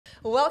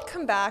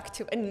Welcome back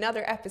to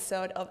another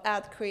episode of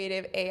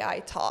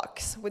AdCreative.ai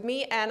Talks with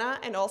me, Anna,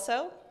 and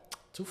also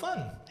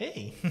Tufan.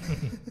 Hey.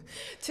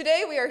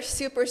 today we are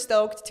super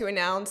stoked to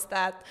announce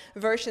that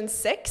version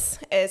 6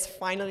 is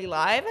finally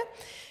live.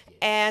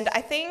 And I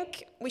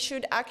think we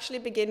should actually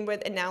begin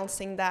with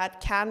announcing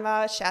that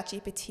Canva,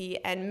 ChatGPT,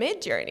 and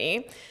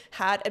Midjourney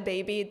had a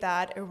baby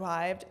that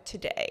arrived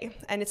today.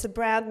 And it's a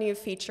brand new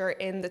feature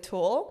in the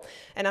tool.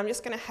 And I'm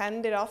just going to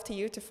hand it off to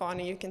you,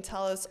 Tufan. You can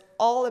tell us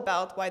all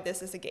about why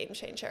this is a game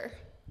changer.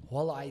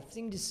 Well, I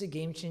think this is a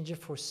game changer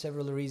for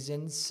several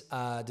reasons.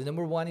 The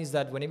number one is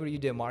that whenever you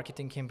do a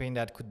marketing campaign,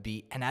 that could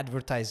be an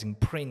advertising,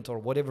 print, or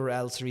whatever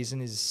else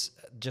reason, is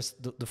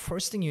just the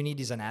first thing you need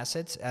is an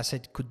asset.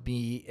 Asset could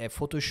be a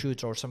photo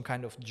shoot or some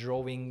kind of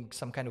drawing,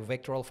 some kind of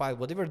vectoral file,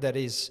 whatever that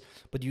is.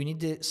 But you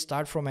need to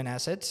start from an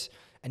asset.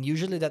 And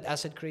usually that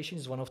asset creation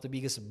is one of the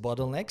biggest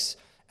bottlenecks.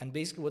 And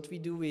basically what we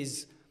do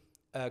is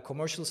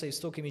commercial safe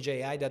stock image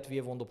AI that we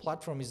have on the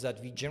platform is that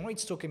we generate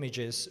stock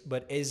images,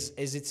 but as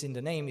it's in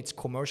the name, it's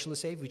commercially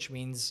safe, which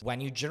means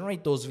when you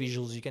generate those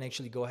visuals, you can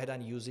actually go ahead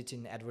and use it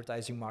in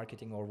advertising,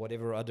 marketing, or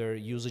whatever other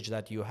usage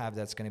that you have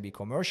that's going to be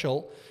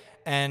commercial.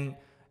 And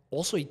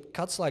also it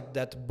cuts like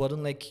that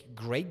bottleneck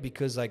great,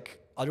 because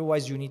like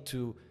otherwise you need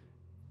to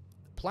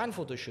plan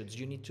photo shoots,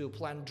 you need to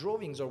plan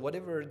drawings or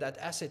whatever that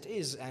asset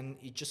is, and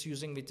it just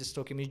using with the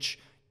stock image,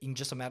 in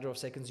just a matter of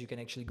seconds, you can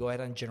actually go ahead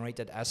and generate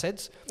that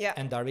asset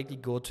and directly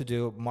go to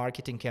the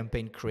marketing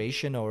campaign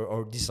creation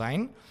or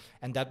design.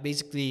 And that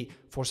basically,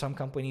 for some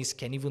companies,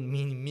 can even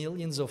mean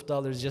millions of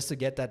dollars just to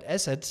get that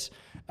asset.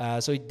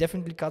 So it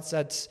definitely cuts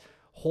that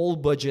whole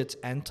budget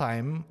and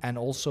time. And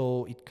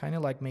also it kind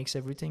of like makes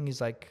everything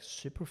is like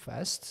super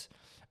fast.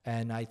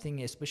 And I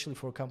think especially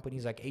for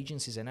companies like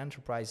agencies and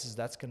enterprises,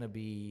 that's going to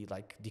be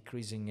like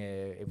decreasing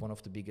one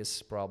of the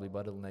biggest probably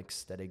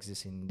bottlenecks that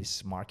exists in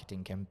this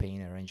marketing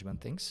campaign arrangement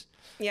things.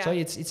 Yeah. So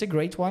it's a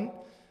great one.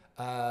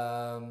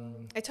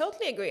 I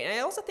totally agree. And I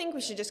also think we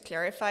should just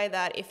clarify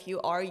that if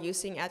you are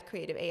using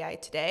AdCreative.ai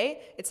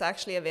today, it's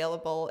actually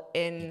available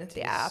in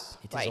the app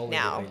right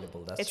now.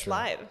 Available. That's it's true.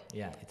 live.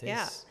 Yeah, it is.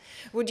 Yeah.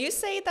 Would you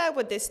say that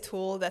with this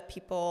tool that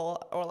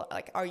people or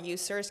like our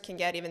users can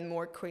get even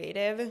more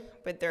creative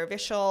with their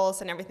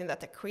visuals and everything that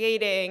they're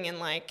creating, and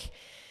like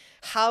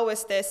how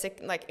is this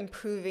like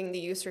improving the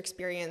user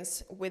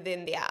experience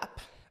within the app?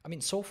 I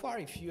mean, so far,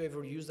 if you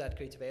ever use that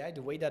Creative AI,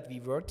 the way that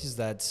we worked is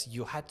that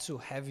you had to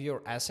have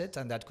your asset,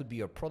 and that could be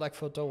your product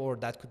photo, or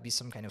that could be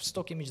some kind of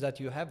stock image that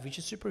you have, which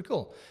is super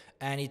cool.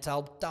 And it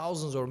helped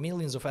thousands or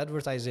millions of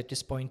advertisers at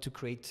this point to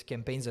create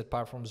campaigns that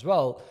performs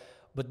well.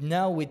 But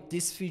now with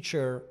this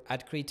feature,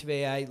 AdCreative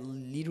AI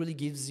literally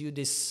gives you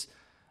this,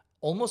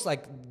 almost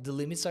like the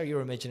limits are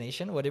your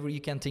imagination. Whatever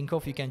you can think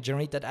of, you can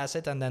generate that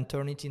asset and then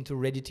turn it into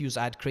ready-to-use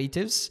ad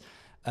creatives.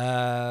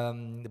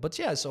 But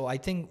yeah, so I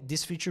think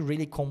this feature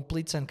really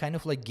completes and kind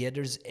of like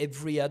gathers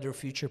every other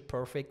feature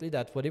perfectly,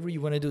 that whatever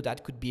you want to do,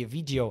 that could be a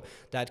video,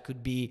 that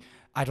could be,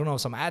 I don't know,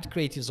 some ad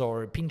creatives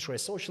or Pinterest,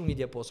 social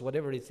media posts,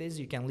 whatever it is,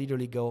 you can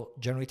literally go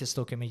generate a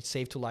stock image,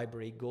 save to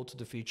library, go to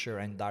the feature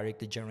and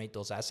directly generate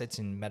those assets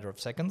in a matter of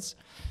seconds.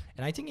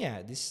 And I think,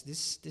 yeah,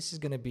 this is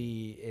going to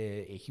be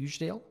a huge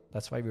deal.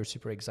 That's why we're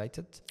super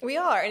excited. We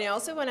are. And I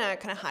also want to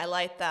kind of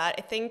highlight that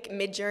I think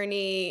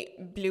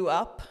Midjourney blew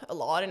up a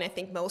lot. And I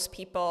think most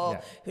people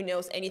who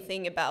knows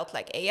anything about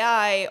like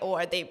AI,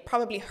 or they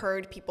probably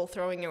heard people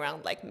throwing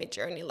around like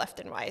Midjourney left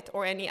and right,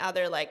 or any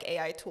other like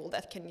AI tool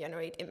that can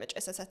generate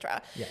images, etc.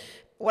 Yeah.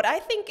 What I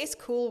think is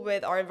cool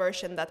with our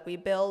version that we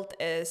built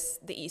is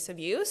the ease of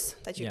use,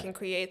 that you can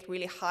create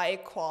really high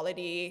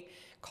quality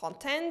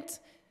content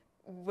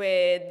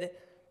with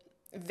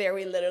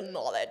very little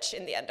knowledge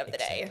in the end of the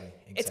day.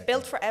 Exactly. It's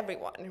built for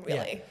everyone,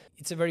 really. Yeah.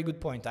 It's a very good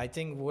point. I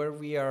think where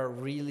we are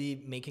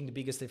really making the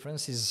biggest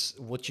difference is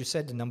what you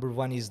said. The number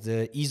one is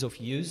the ease of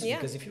use.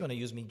 Because if you want to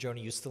use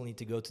Midjourney, you still need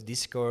to go to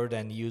Discord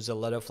and use a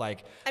lot of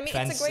like fancy...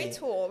 it's a great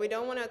tool. We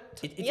don't want to...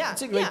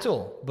 It's a great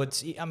tool.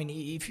 But I mean,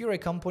 if you're a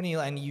company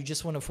and you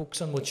just want to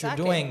focus on what you're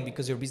doing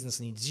because your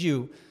business needs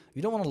you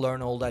don't want to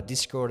learn all that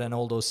Discord and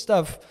all those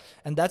stuff.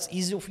 And that's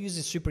ease of use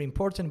is super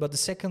important. But the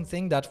second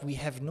thing that we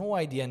have no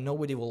idea, and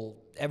nobody will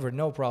ever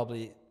know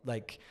probably,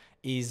 like,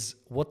 is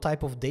what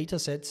type of data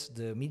sets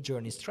the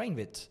Midjourney is trained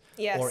with,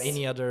 or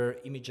any other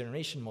image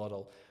generation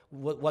model.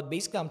 What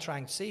basically I'm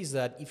trying to say is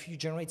that if you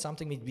generate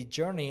something with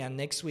Midjourney and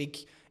next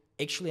week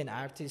actually an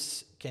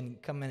artist can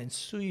come in and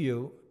sue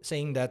you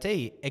saying that,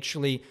 hey,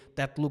 actually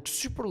that looks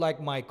super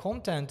like my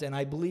content, and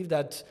I believe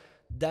that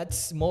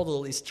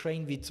model is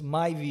trained with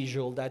my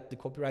visual, that the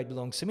copyright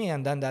belongs to me,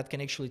 and then that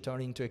can actually turn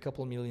into a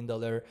couple $1 million,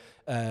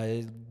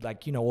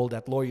 all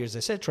that lawyers,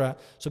 etc.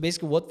 So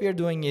basically what we're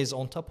doing is,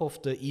 on top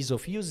of the ease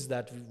of use, is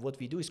that what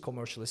we do is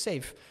commercially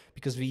safe,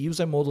 because we use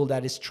a model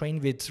that is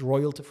trained with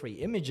royalty-free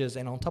images,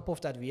 and on top of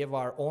that we have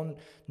our own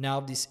now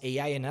this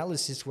AI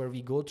analysis where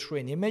we go through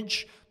an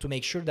image to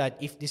make sure that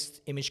if this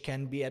image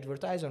can be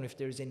advertised or if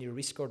there is any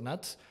risk or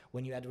not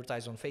when you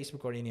advertise on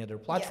Facebook or any other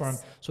platform.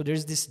 So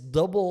there's this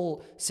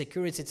double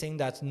security thing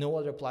that no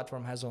other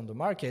platform has on the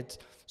market.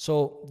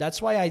 So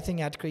that's why I think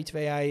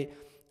AdCreative.ai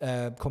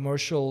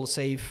commercial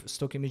safe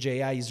stock image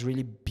AI is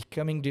really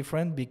becoming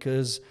different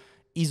because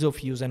ease of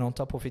use, and on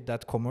top of it,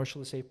 that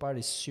commercially safe part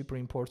is super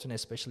important,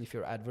 especially if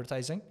you're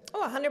advertising.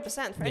 Oh,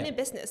 100%. For any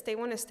business, they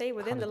want to stay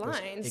within the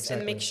lines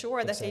and make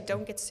sure that they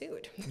don't get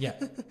sued. Yeah.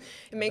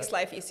 It makes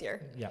life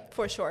easier. Yeah.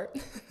 For sure.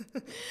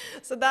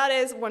 So that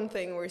is one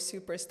thing we're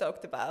super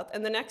stoked about.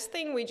 And the next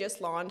thing we just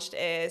launched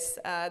is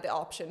the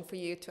option for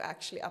you to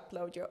actually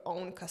upload your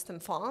own custom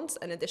fonts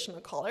and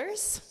additional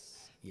colors.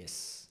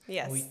 Yes.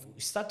 Yes. We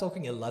start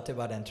talking a lot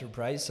about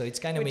enterprise, so it's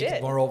kind of made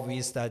it more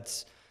obvious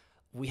that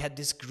we had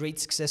this great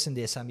success in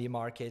the SMB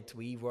market.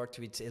 We worked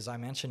with, as I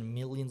mentioned,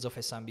 millions of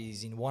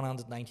SMBs in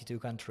 192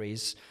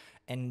 countries.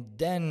 And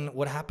then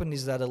what happened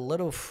is that a lot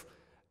of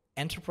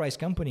enterprise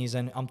companies,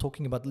 and I'm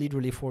talking about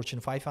literally Fortune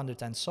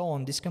 500 and so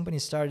on, these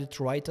companies started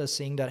to write us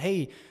saying that,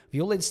 hey,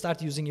 we already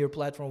started using your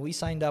platform, we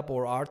signed up,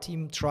 or our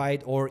team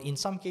tried, or in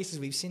some cases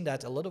we've seen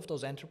that a lot of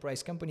those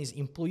enterprise companies,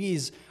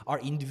 employees are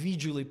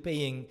individually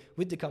paying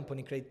with the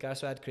company credit card,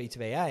 so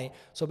AdCreative.ai.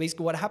 So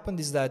basically what happened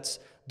is that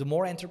the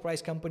more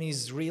enterprise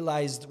companies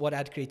realized what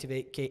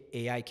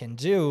AdCreative.ai can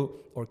do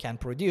or can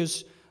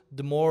produce,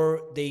 the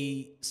more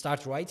they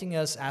start writing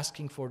us,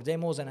 asking for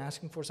demos and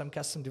asking for some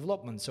custom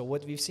development. So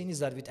what we've seen is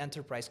that with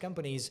enterprise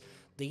companies,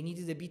 they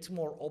needed a bit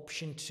more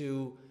option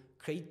to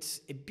create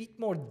a bit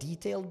more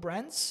detailed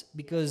brands,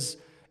 because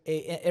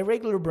a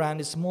regular brand,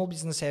 a small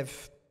business,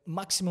 have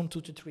maximum 2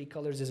 to 3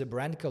 colors as a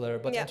brand color,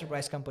 but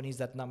enterprise companies,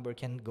 that number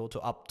can go to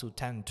up to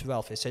 10,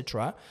 12,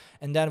 etc.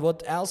 And then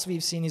what else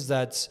we've seen is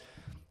that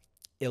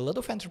a lot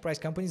of enterprise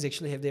companies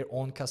actually have their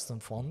own custom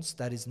fonts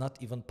that is not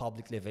even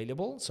publicly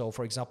available. So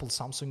for example,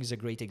 Samsung is a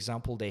great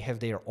example. They have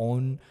their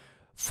own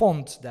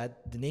font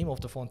that the name of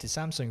the font is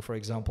Samsung, for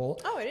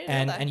example. Oh, I didn't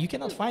know that. And you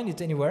cannot find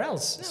it anywhere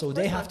else. No, so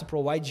they have to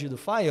provide you the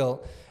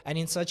file. And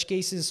in such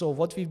cases, so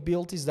what we've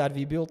built is that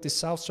we built this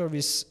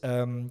self-service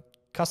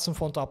custom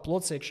font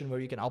upload section where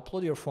you can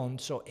upload your font.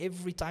 So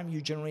every time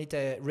you generate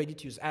a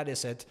ready-to-use ad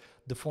asset,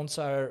 the fonts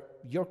are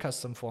your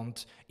custom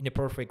font in a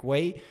perfect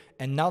way.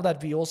 And now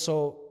that we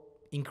also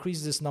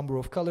increase this number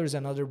of colors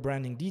and other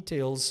branding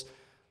details,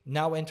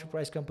 now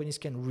enterprise companies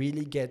can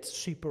really get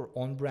super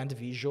on-brand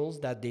visuals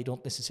that they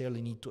don't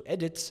necessarily need to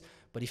edit.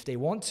 But if they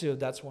want to,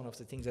 that's one of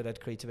the things that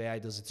AdCreative.ai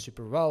does it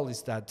super well,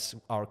 is that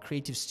our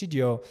creative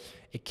studio,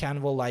 a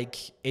Canva-like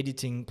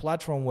editing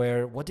platform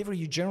where whatever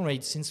you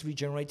generate, since we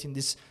generate in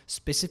this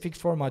specific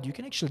format, you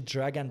can actually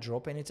drag and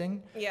drop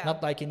anything. Yeah.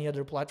 Not like any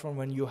other platform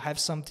when you have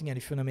something and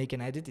if you want to make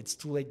an edit, it's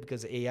too late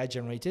because AI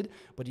generated.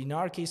 But in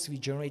our case, we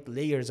generate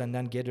layers and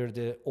then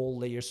gather all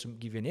layers to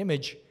give you an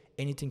image.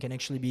 Anything can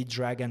actually be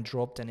drag and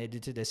dropped and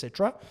edited,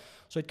 etc.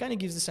 So it kind of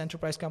gives these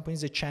enterprise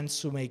companies a chance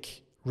to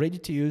make ready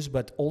to use,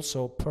 but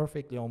also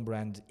perfectly on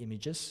brand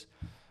images.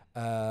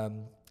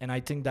 And I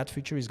think that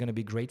feature is going to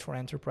be great for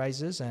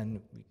enterprises, and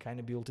we kind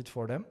of built it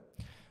for them.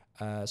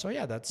 So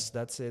yeah, that's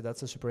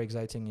a super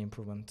exciting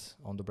improvement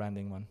on the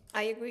branding one.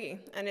 I agree,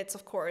 and it's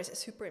of course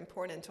super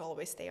important to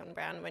always stay on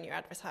brand when you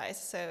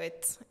advertise. So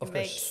it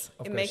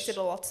makes it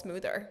a lot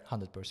smoother.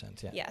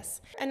 100%, yeah. Yes.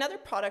 Another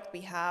product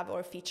we have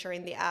or feature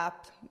in the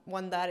app,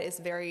 one that is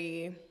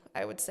very,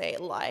 I would say,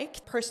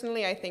 liked.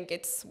 Personally, I think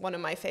it's one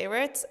of my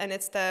favorites, and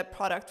it's the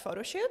product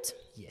photoshoot.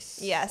 Yes.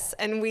 Yes,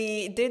 and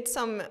we did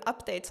some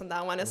updates on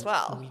that one as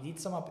well. We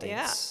did some updates.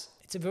 Yeah.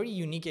 It's a very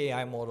unique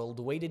AI model.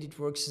 The way that it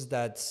works is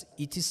that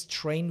it is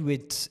trained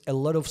with a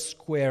lot of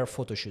square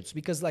photoshoots.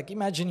 Because like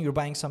imagine you're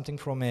buying something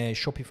from a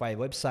Shopify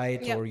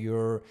website,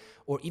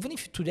 or even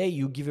if today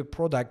you give a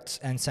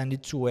product and send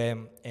it to a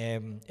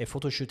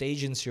photoshoot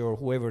agency or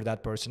whoever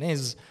that person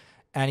is,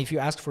 and if you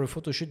ask for a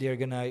photoshoot, they're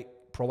gonna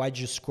provide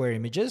you square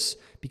images,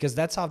 because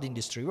that's how the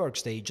industry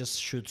works. They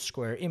just shoot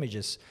square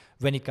images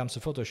when it comes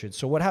to photoshoots.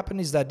 So what happened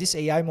is that this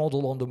AI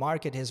model on the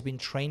market has been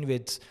trained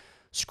with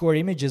square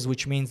images,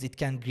 which means it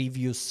can give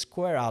you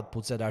square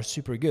outputs that are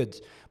super good.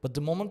 But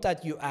the moment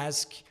that you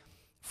ask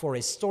for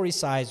a story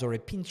size or a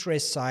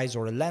Pinterest size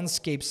or a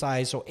landscape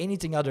size or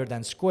anything other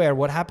than square,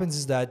 what happens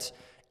is that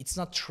it's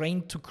not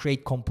trained to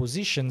create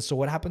composition. So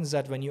what happens is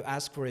that when you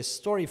ask for a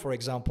story, for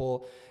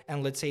example,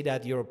 and let's say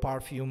that your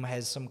perfume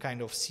has some kind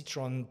of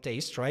citron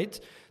taste, right?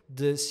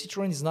 The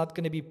citron is not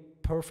going to be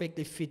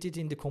perfectly fitted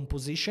in the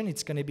composition.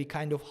 It's going to be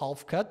kind of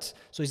half cut.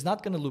 So it's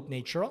not going to look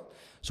natural.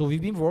 So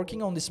we've been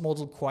working on this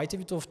model quite a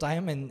bit of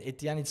time, and at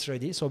the end it's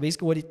ready. So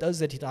basically what it does is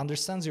that it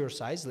understands your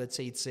size. Let's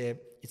say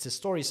it's a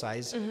story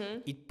size.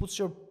 Mm-hmm. It puts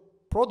your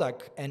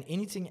product and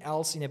anything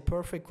else in a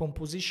perfect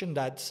composition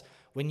that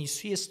when you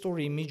see a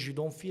story image, you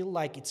don't feel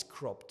like it's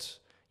cropped.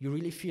 You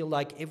really feel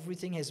like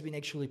everything has been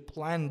actually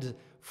planned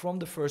from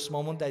the first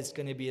moment that it's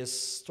going to be a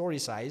story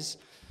size.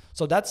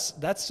 So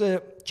that's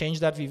a change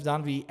that we've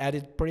done. We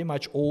added pretty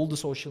much all the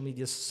social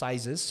media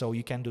sizes. So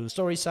you can do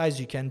story size,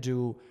 you can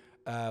do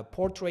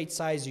portrait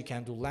size, you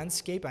can do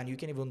landscape, and you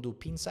can even do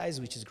pin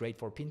size, which is great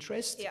for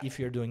Pinterest if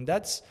you're doing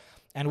that.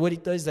 And what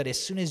it does is that as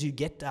soon as you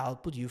get the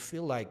output, you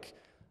feel like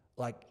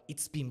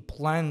it's been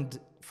planned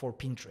for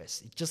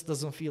Pinterest. It just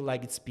doesn't feel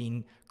like it's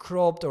been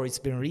cropped or it's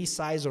been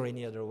resized or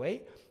any other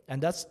way.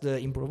 And that's the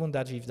improvement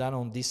that we've done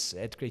on this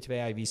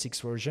AdCreative.ai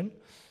V6 version.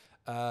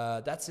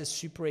 That's a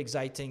super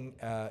exciting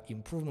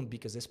improvement,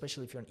 because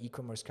especially if you're an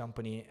e-commerce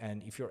company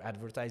and if you're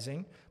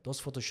advertising, those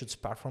photo shoots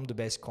perform the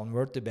best,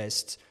 convert the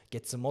best,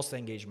 gets the most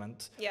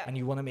engagement. Yeah. And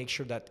you want to make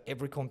sure that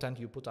every content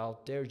you put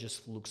out there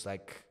just looks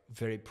like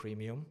very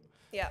premium.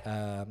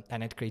 Yeah.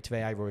 And AdCreative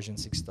AI version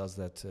 6 does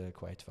that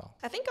quite well.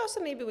 I think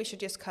also maybe we should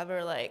just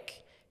cover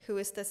like, who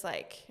is this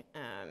like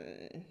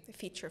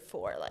feature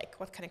for? Like,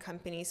 what kind of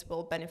companies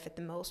will benefit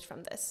the most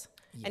from this?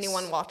 Yes.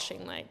 Anyone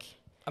watching, like,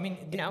 I mean,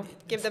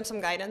 give them some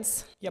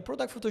guidance. Yeah,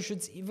 product photo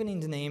shoots, even in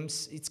the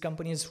names, it's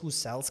companies who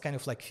sells kind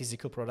of like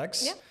physical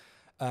products.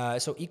 Yeah.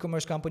 So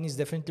e-commerce companies,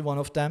 definitely one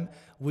of them.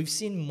 We've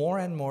seen more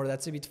and more,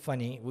 that's a bit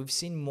funny, we've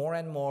seen more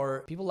and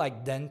more people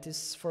like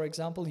dentists, for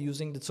example,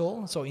 using the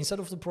tool. So instead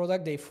of the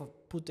product, they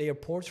put their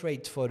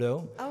portrait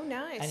photo. Oh,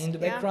 nice. And in the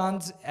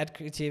background,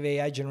 AdCreative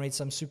AI generates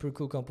some super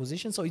cool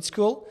composition. So it's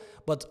cool,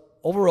 but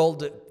overall,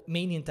 the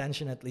main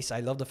intention, at least, I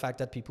love the fact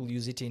that people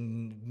use it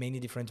in many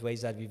different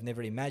ways that we've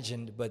never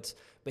imagined. But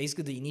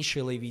basically,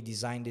 initially, we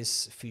designed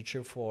this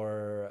feature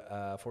for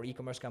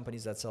e-commerce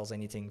companies that sells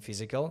anything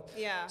physical.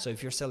 Yeah. So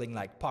if you're selling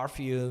like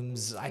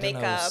perfumes, I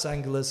don't know,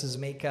 sunglasses,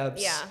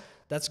 makeups. Yeah.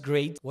 That's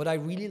great. What I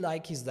really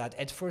like is that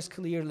at first,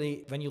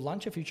 clearly, when you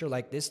launch a feature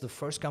like this, the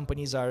first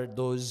companies are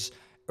those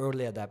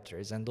early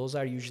adapters, and those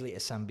are usually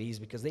SMBs,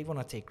 because they want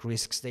to take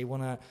risks.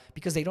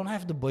 Because they don't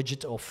have the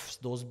budget of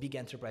those big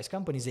enterprise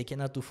companies. They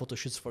cannot do photo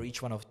shoots for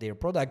each one of their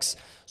products.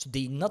 So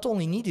they not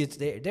only need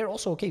it, they're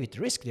also okay with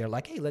risk. They're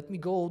like, hey, let me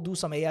go do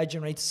some AI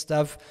generated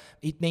stuff.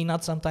 It may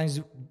not sometimes,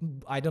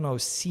 I don't know,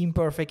 seem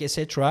perfect,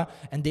 etc.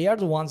 And they are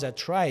the ones that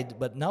tried.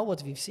 But now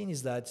what we've seen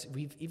is that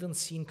we've even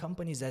seen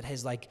companies that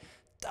has like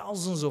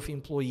thousands of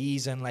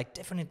employees and like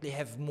definitely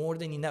have more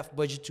than enough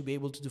budget to be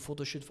able to do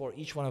photo shoot for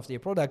each one of their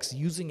products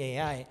using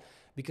AI.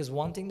 Because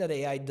one thing that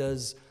AI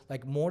does,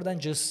 like more than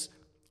just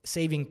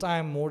saving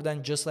time, more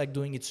than just like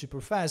doing it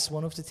super fast,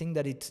 one of the things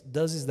that it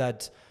does is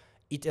that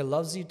it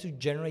allows you to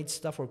generate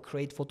stuff or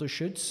create photo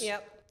shoots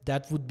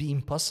that would be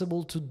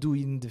impossible to do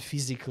in the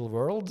physical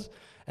world.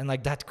 And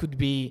like that could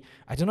be,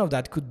 I don't know,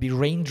 that could be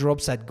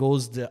raindrops that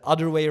goes the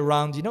other way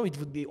around. You know, it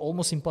would be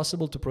almost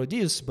impossible to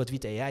produce, but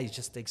with AI, it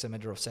just takes a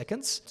matter of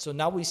seconds. So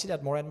now we see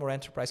that more and more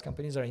enterprise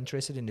companies are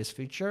interested in this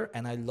feature.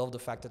 And I love the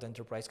fact that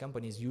enterprise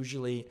companies,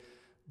 usually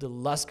the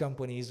last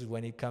companies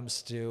when it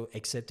comes to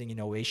accepting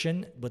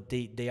innovation, but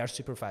they are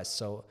super fast.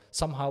 So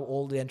somehow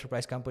all the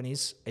enterprise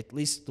companies, at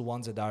least the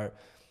ones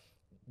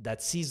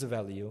that sees the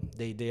value,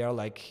 they are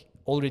like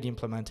already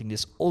implementing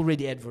this,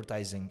 already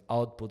advertising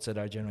outputs that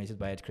are generated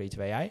by AdCreative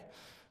AI.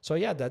 So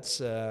yeah, that's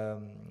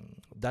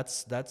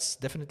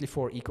definitely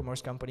for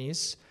e-commerce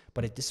companies.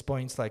 But at this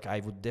point, like I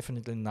would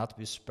definitely not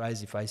be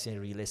surprised if I see a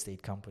real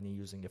estate company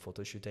using the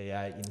photoshoot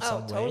AI in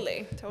some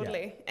way.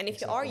 Totally. Yeah, and if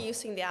you are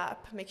using the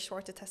app, make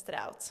sure to test it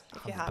out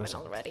if you haven't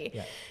already.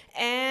 Yeah.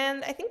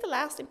 And I think the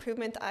last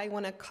improvement I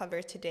want to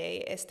cover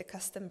today is the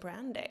custom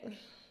branding.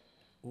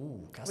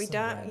 Ooh, custom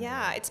branding.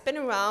 Yeah, it's been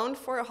around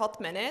for a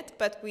hot minute,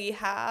 but we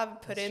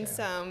have put in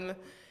some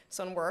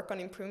work on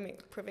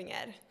improving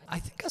it. I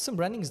think custom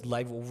branding is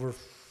live over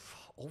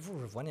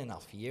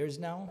 1.5 years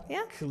now.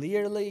 Yeah.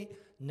 Clearly,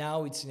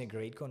 now it's in a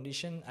great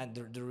condition. And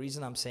the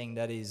reason I'm saying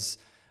that is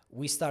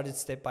we started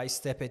step by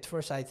step. At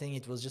first, I think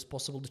it was just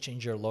possible to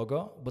change your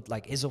logo. But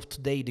like as of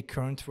today, the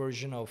current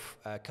version of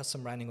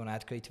custom branding on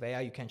AdCreative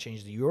AI, you can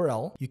change the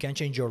URL. You can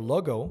change your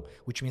logo,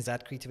 which means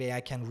AdCreative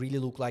AI can really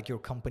look like your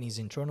company's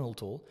internal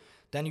tool.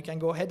 Then you can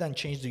go ahead and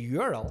change the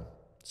URL.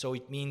 So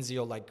it means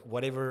you're like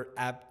whatever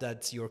app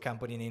that's your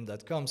company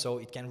name.com. So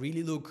it can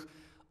really look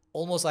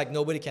almost like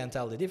nobody can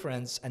tell the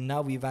difference. And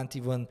now we went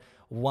even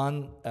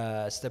one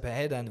step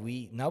ahead, and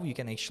now you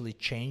can actually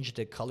change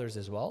the colors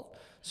as well.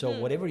 So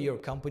whatever your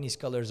company's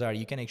colors are,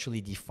 you can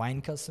actually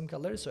define custom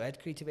colors. So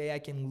AdCreative AI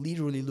can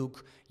literally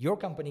look your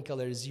company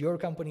colors, your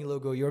company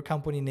logo, your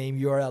company name,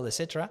 URL,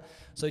 etc.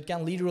 So it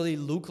can literally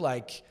look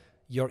like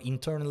your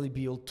internally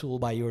built tool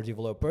by your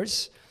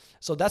developers.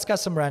 So that's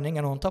custom branding.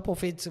 And on top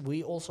of it,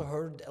 we also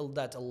heard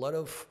that a lot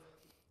of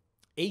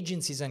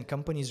agencies and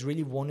companies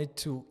really wanted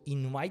to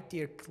invite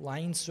their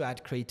clients to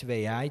AdCreative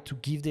AI to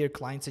give their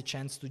clients a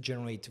chance to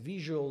generate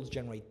visuals,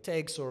 generate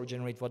text, or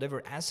generate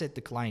whatever asset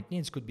the client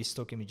needs. Could be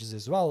stock images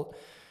as well.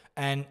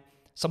 And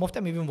some of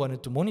them even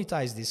wanted to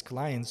monetize these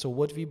clients. So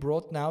what we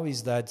brought now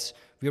is that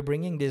we're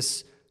bringing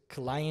this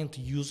client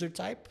user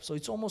type. So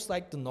it's almost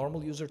like the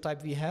normal user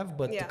type we have,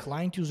 but the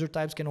client user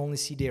types can only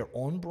see their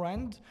own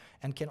brand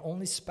and can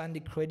only spend the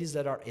credits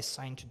that are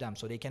assigned to them.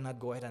 So they cannot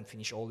go ahead and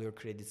finish all your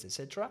credits,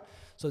 etc.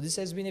 So this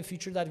has been a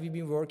feature that we've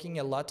been working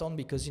a lot on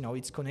because, you know,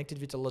 it's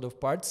connected with a lot of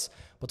parts,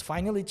 but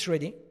finally it's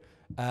ready.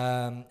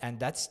 And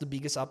that's the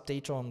biggest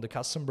update on the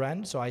custom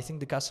brand. So I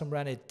think the custom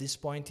brand at this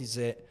point is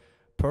a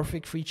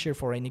perfect feature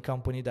for any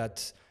company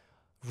that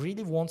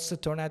really wants to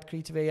turn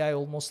AdCreative AI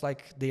almost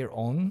like their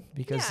own,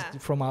 because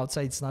from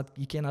outside it's not,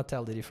 you cannot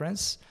tell the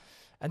difference.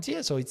 And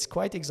so it's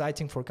quite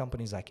exciting for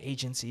companies like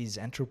agencies,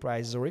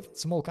 enterprises, or even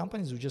small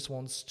companies who just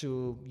wants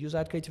to use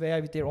AdCreative AI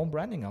with their own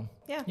branding on.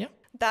 Yeah.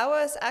 That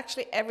was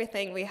actually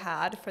everything we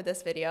had for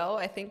this video.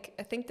 I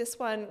think this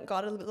one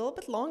got a little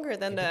bit longer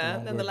than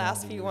the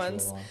last few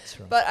ones.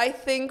 But I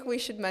think we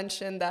should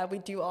mention that we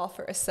do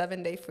offer a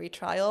 7-day free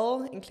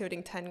trial,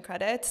 including 10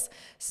 credits.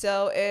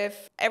 So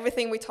if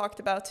everything we talked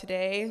about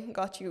today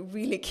got you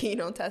really keen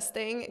on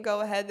testing,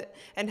 go ahead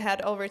and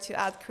head over to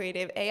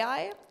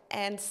AdCreative.ai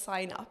and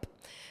sign up.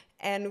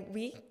 And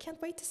we can't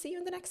wait to see you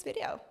in the next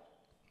video.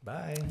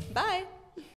 Bye. Bye.